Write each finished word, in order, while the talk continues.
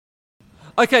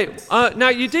Okay, now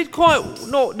you did quite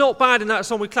not bad in that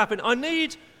song with clapping. I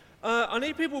need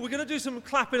people. We're going to do some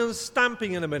clapping and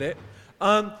stamping in a minute.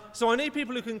 So I need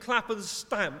people who can clap and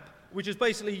stamp, which is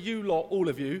basically you lot, all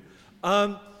of you,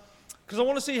 because I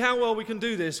want to see how well we can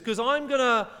do this. Because I'm going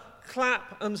to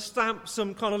clap and stamp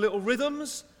some kind of little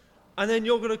rhythms, and then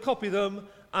you're going to copy them,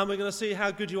 and we're going to see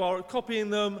how good you are at copying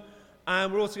them,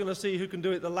 and we're also going to see who can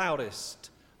do it the loudest.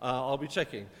 I'll be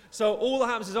checking. So all that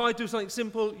happens is I do something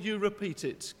simple, you repeat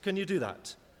it. Can you do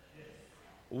that? Yes.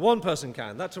 One person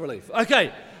can. That's a relief.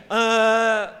 Okay.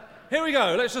 Here we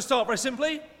go. Let's just start very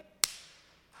simply.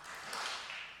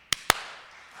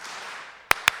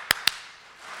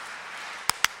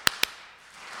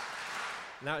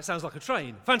 Now it sounds like a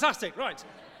train. Fantastic. Right.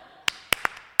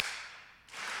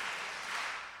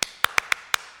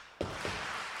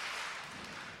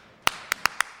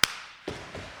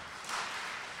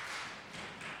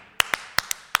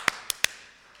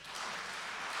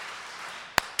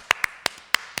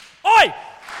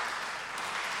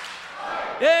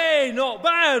 Yay, not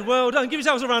bad. Well done. Give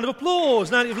yourselves a round of applause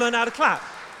now that you've learned how to clap.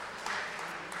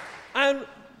 And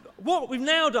what we've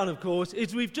now done, of course,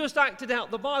 is we've just acted out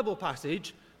the Bible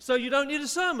passage, so you don't need a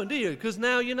sermon, do you? Because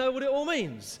now you know what it all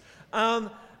means.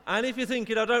 And if you're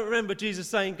thinking, I don't remember Jesus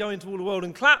saying, go into all the world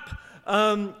and clap,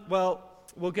 well,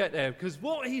 we'll get there. Because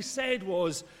what he said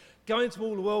was, go into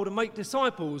all the world and make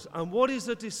disciples. And what is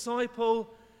a disciple?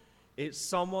 It's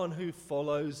someone who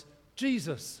follows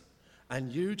Jesus. And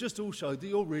you just all showed that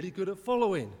you're really good at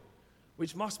following,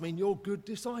 which must mean you're good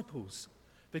disciples.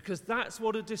 Because that's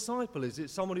what a disciple is.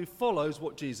 It's someone who follows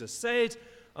what Jesus said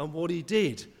and what he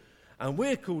did. And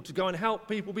we're called to go and help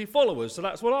people be followers. So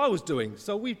that's what I was doing.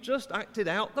 So we've just acted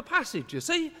out the passage, you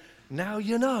see? Now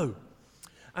you know.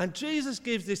 And Jesus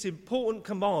gives this important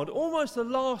command, almost the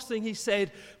last thing he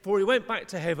said before he went back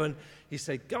to heaven. He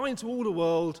said, go into all the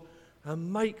world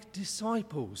and make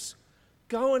disciples.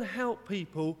 Go and help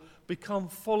people become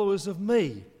followers of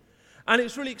me. And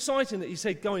it's really exciting that he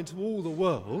said go into all the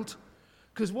world,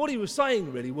 because what he was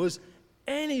saying really was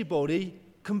anybody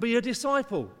can be a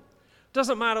disciple.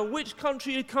 Doesn't matter which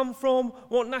country you come from,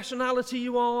 what nationality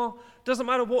you are, doesn't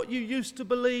matter what you used to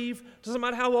believe, doesn't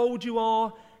matter how old you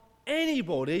are,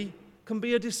 anybody can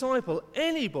be a disciple.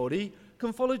 Anybody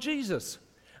can follow Jesus.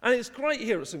 And it's great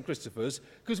here at St. Christopher's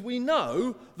because we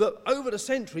know that over the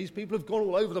centuries people have gone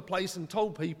all over the place and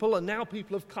told people, and now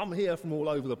people have come here from all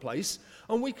over the place,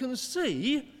 and we can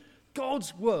see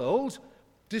God's world,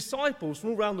 disciples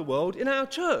from all around the world in our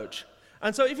church.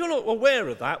 And so if you're not aware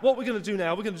of that, what we're going to do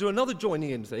now, we're going to do another joining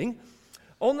in thing.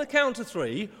 On the count of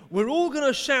three, we're all going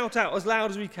to shout out as loud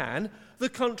as we can the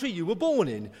country you were born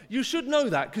in. You should know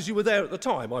that because you were there at the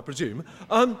time, I presume.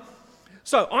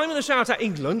 So I'm going to shout out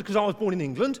England because I was born in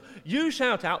England. You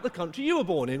shout out the country you were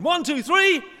born in. 1, 2,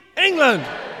 3, England!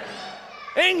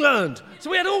 England! So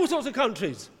we had all sorts of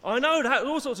countries. I know that,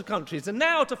 all sorts of countries. And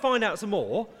now to find out some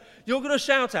more, we're going to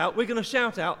shout out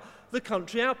the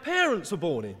country our parents were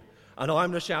born in. And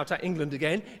I'm going to shout out England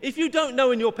again. If you don't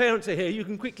know and your parents are here, you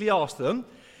can quickly ask them.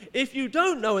 If you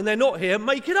don't know and they're not here,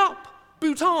 make it up.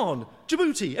 Bhutan,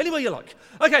 Djibouti, anywhere you like.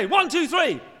 Okay, 1, 2,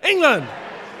 3, England!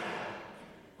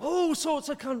 All sorts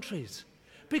of countries,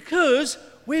 because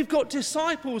we've got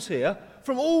disciples here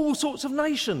from all sorts of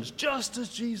nations, just as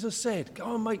Jesus said,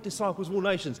 go and make disciples of all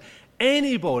nations.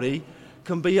 Anybody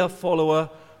can be a follower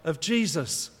of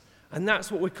Jesus, and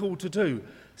that's what we're called to do.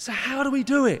 So how do we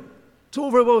do it? It's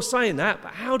all very well saying that,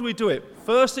 but how do we do it?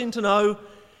 First thing to know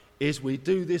is we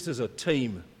do this as a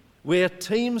team. We're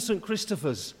Team St.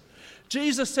 Christopher's.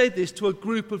 Jesus said this to a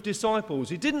group of disciples.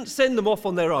 He didn't send them off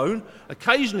on their own.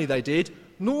 Occasionally they did.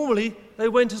 Normally, they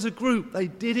went as a group. They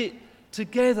did it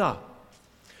together.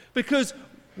 Because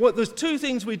there's two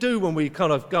things we do when we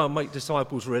kind of go and make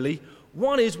disciples, really.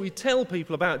 One is we tell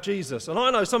people about Jesus. And I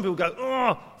know some people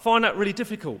go, find that really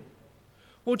difficult.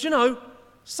 Well, do you know,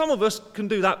 some of us can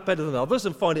do that better than others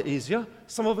and find it easier.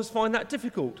 Some of us find that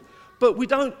difficult. But we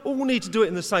don't all need to do it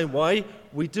in the same way.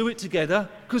 We do it together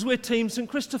because we're Team St.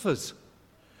 Christopher's.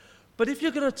 But if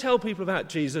you're going to tell people about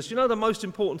Jesus, you know the most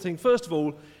important thing, first of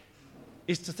all,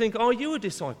 is to think, are you a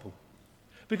disciple?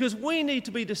 Because we need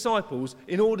to be disciples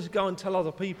in order to go and tell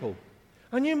other people.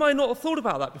 And you may not have thought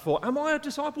about that before. Am I a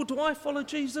disciple? Do I follow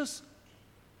Jesus?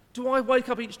 Do I wake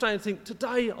up each day and think,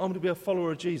 today I'm going to be a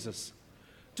follower of Jesus?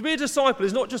 To be a disciple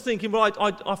is not just thinking, well,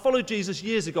 I followed Jesus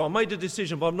years ago, I made a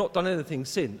decision, but I've not done anything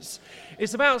since.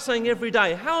 It's about saying every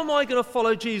day, how am I going to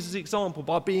follow Jesus' example?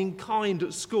 By being kind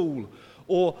at school,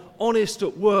 or honest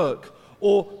at work,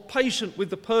 or patient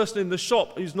with the person in the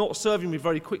shop who's not serving me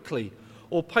very quickly,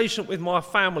 or patient with my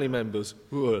family members.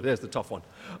 Ooh, there's the tough one.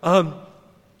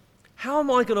 How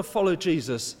am I going to follow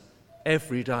Jesus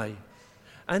every day?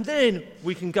 And then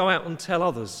we can go out and tell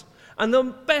others. And the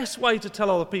best way to tell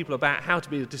other people about how to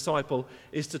be a disciple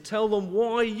is to tell them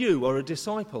why you are a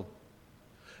disciple.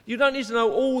 You don't need to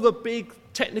know all the big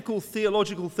technical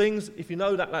theological things. If you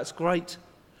know that, that's great.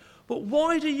 But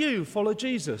why do you follow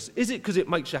Jesus? Is it because it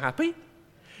makes you happy?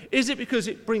 Is it because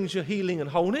it brings you healing and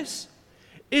wholeness?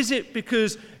 Is it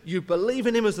because you believe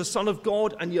in him as the Son of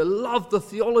God and you love the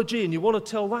theology and you want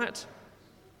to tell that?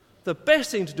 The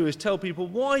best thing to do is tell people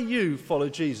why you follow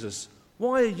Jesus.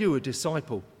 Why are you a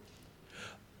disciple?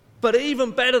 But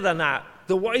even better than that,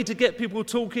 the way to get people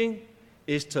talking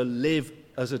is to live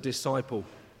as a disciple.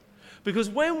 Because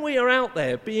when we are out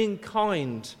there being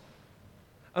kind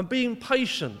and being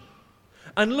patient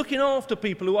and looking after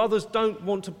people who others don't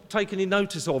want to take any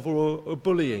notice of or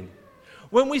bullying,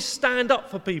 when we stand up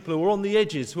for people who are on the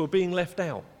edges, who are being left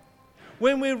out,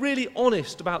 when we're really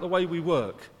honest about the way we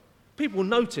work, people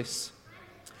notice.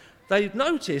 They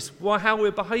notice how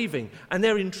we're behaving and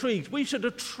they're intrigued. We should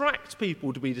attract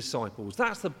people to be disciples.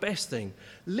 That's the best thing.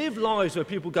 Live lives where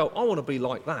people go, I want to be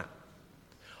like that.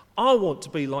 I want to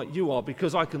be like you are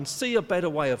because I can see a better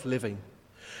way of living.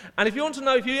 And if you want to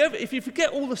know, if you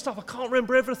forget all the stuff, I can't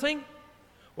remember everything.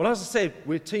 Well, as I said,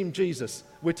 we're Team Jesus.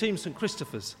 We're Team St.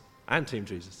 Christopher's and Team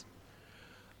Jesus.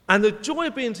 And the joy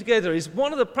of being together is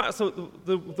one of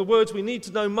the words we need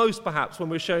to know most, perhaps, when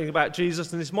we're sharing about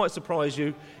Jesus, and this might surprise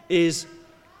you, is,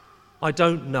 I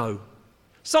don't know.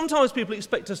 Sometimes people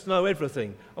expect us to know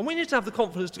everything, and we need to have the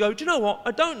confidence to go, do you know what?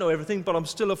 I don't know everything, but I'm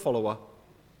still a follower.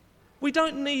 We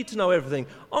don't need to know everything.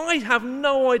 I have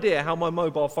no idea how my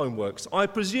mobile phone works. I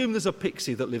presume there's a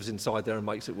pixie that lives inside there and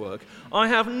makes it work. I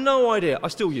have no idea. I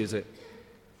still use it.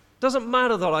 Doesn't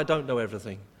matter that I don't know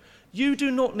everything. You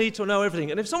do not need to know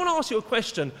everything. And if someone asks you a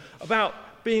question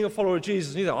about being a follower of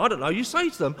Jesus, and you go, I don't know, you say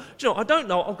to them, do you know, I don't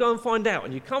know, I'll go and find out.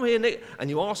 And you come here, Nick, and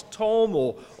you ask Tom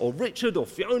or Richard or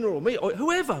Fiona or me or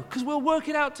whoever, because we'll work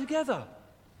it out together.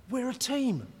 We're a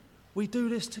team. We do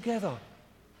this together.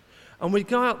 And we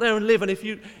go out there and live. And if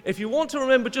you want to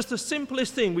remember just the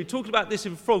simplest thing, we talked about this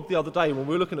in Frog the other day when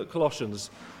we were looking at Colossians.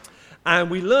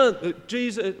 And we learned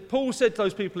that Paul said to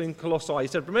those people in Colossae, he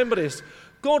said, remember this,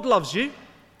 God loves you.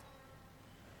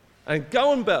 And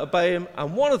go and obey him,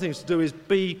 and one of the things to do is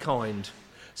be kind.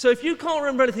 So if you can't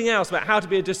remember anything else about how to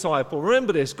be a disciple,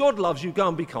 remember this, God loves you, go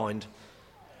and be kind.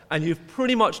 And you've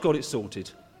pretty much got it sorted.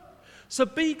 So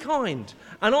be kind.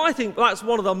 And I think that's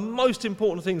one of the most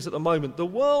important things at the moment. The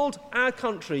world, our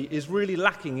country, is really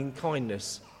lacking in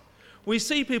kindness. We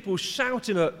see people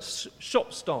shouting at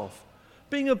shop staff,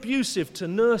 being abusive to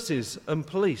nurses and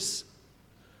police.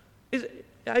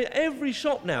 Every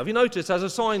shop now, have you noticed, has a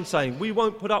sign saying, we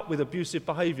won't put up with abusive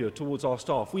behaviour towards our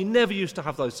staff. We never used to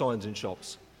have those signs in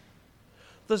shops.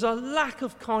 There's a lack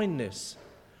of kindness.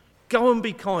 Go and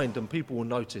be kind and people will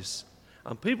notice.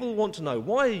 And people will want to know,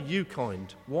 why are you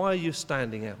kind? Why are you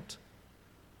standing out?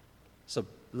 So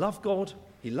love God,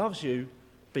 he loves you,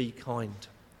 be kind.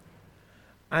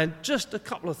 And just a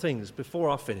couple of things before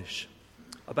I finish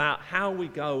about how we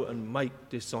go and make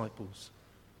disciples.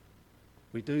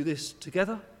 We do this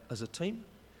together as a team.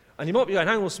 And you might be going,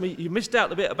 hang on, Smeeee, you missed out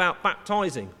the bit about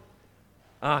baptising.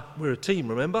 We're a team,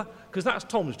 remember? Because that's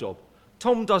Tom's job.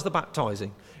 Tom does the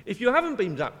baptising. If you haven't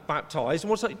been baptised and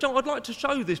want to say, John, I'd like to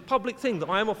show this public thing that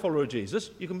I am a follower of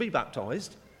Jesus, you can be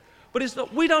baptised. But it's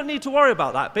not, we don't need to worry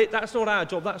about that bit. That's not our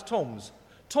job, that's Tom's.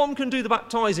 Tom can do the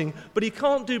baptising, but he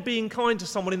can't do being kind to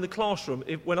someone in the classroom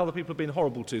when other people have been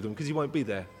horrible to them, because he won't be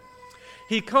there.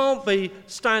 He can't be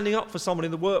standing up for someone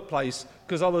in the workplace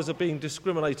because others are being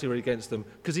discriminatory against them,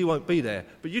 because he won't be there.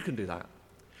 But you can do that.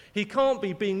 He can't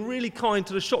be being really kind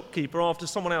to the shopkeeper after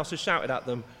someone else has shouted at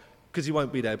them, because he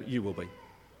won't be there, but you will be.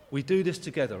 We do this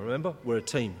together, remember? We're a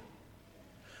team.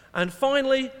 And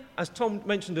finally, as Tom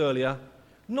mentioned earlier,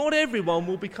 not everyone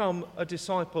will become a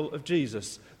disciple of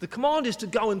Jesus. The command is to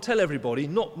go and tell everybody,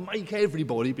 not make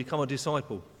everybody become a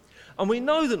disciple. And we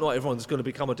know that not everyone's going to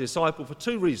become a disciple for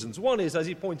two reasons. One is, as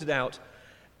he pointed out,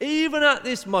 even at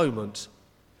this moment,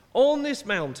 on this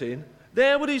mountain,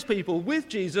 there were these people with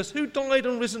Jesus who died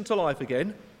and risen to life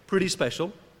again, pretty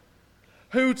special,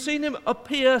 who'd seen him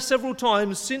appear several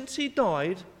times since he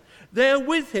died, there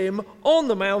with him on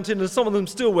the mountain, and some of them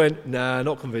still went, nah,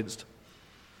 not convinced.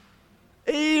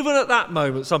 Even at that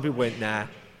moment, some people went, nah,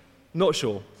 not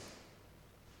sure.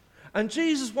 And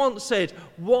Jesus once said,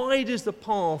 wide is the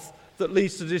path that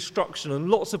leads to destruction, and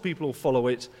lots of people will follow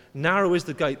it. Narrow is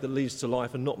the gate that leads to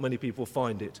life, and not many people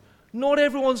find it. Not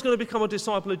everyone's going to become a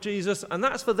disciple of Jesus, and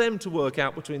that's for them to work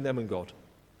out between them and God.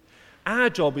 Our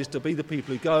job is to be the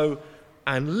people who go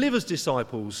and live as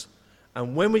disciples,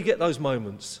 and when we get those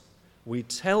moments, We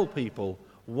tell people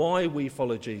why we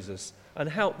follow Jesus and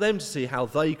help them to see how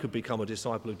they could become a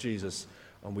disciple of Jesus.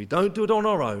 And we don't do it on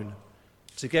our own.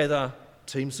 Together,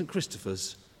 Team St.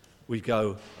 Christopher's, we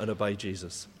go and obey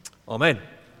Jesus. Amen.